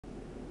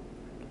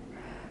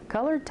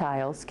Colored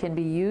tiles can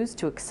be used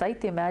to excite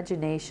the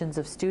imaginations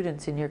of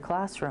students in your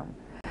classroom.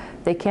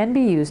 They can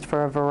be used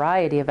for a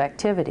variety of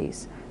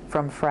activities,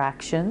 from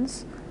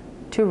fractions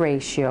to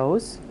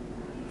ratios,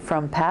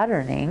 from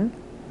patterning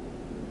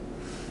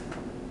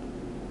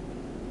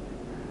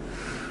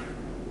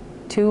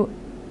to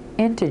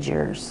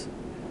integers.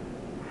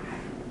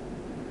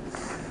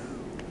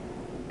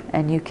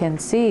 And you can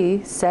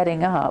see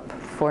setting up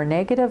for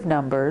negative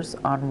numbers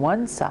on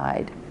one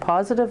side,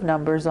 positive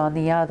numbers on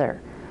the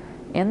other.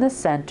 In the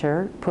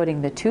center,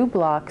 putting the two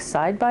blocks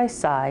side by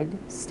side,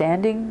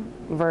 standing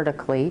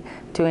vertically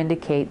to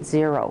indicate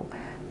 0,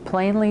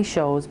 plainly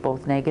shows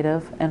both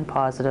negative and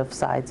positive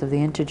sides of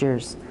the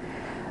integers.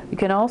 You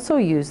can also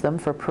use them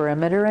for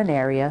perimeter and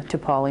area to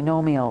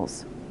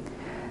polynomials.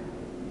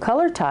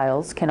 Color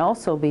tiles can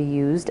also be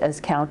used as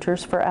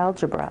counters for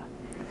algebra.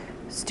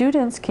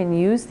 Students can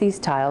use these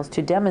tiles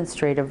to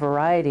demonstrate a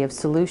variety of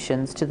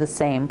solutions to the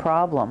same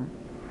problem.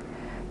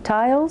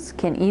 Tiles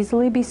can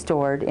easily be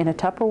stored in a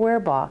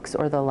Tupperware box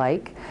or the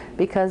like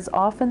because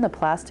often the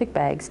plastic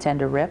bags tend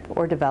to rip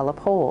or develop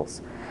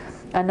holes.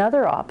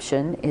 Another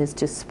option is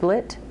to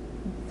split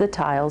the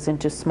tiles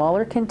into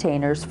smaller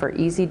containers for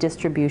easy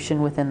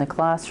distribution within the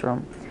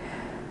classroom.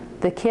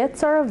 The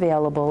kits are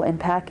available in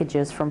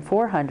packages from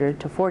 400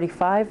 to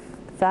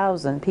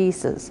 45,000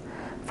 pieces.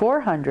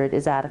 400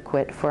 is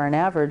adequate for an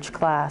average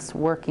class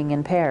working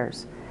in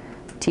pairs.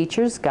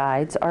 Teachers'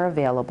 guides are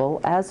available,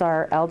 as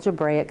are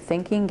algebraic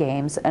thinking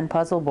games and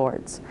puzzle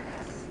boards.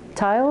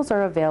 Tiles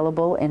are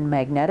available in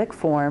magnetic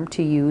form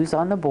to use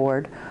on the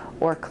board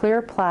or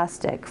clear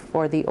plastic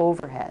for the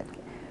overhead.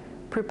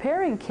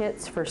 Preparing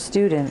kits for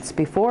students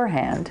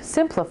beforehand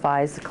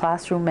simplifies the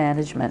classroom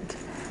management.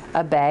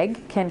 A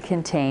bag can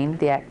contain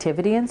the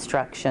activity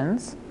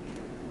instructions,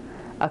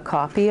 a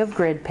copy of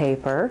grid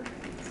paper,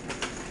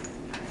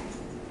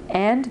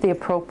 and the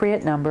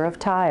appropriate number of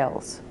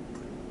tiles.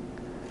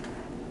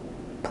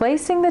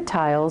 Placing the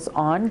tiles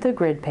on the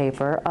grid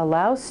paper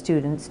allows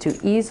students to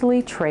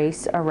easily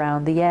trace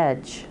around the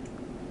edge.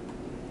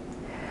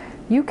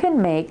 You can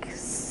make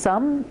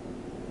some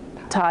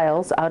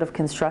tiles out of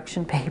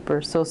construction paper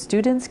so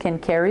students can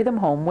carry them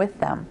home with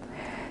them.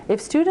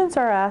 If students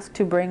are asked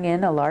to bring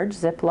in a large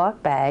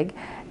Ziploc bag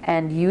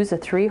and use a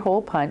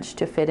 3-hole punch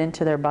to fit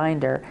into their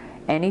binder,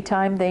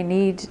 anytime they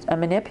need a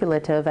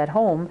manipulative at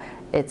home,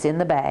 it's in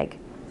the bag.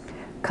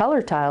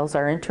 Color tiles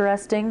are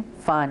interesting,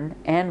 fun,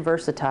 and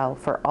versatile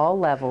for all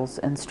levels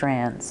and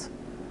strands.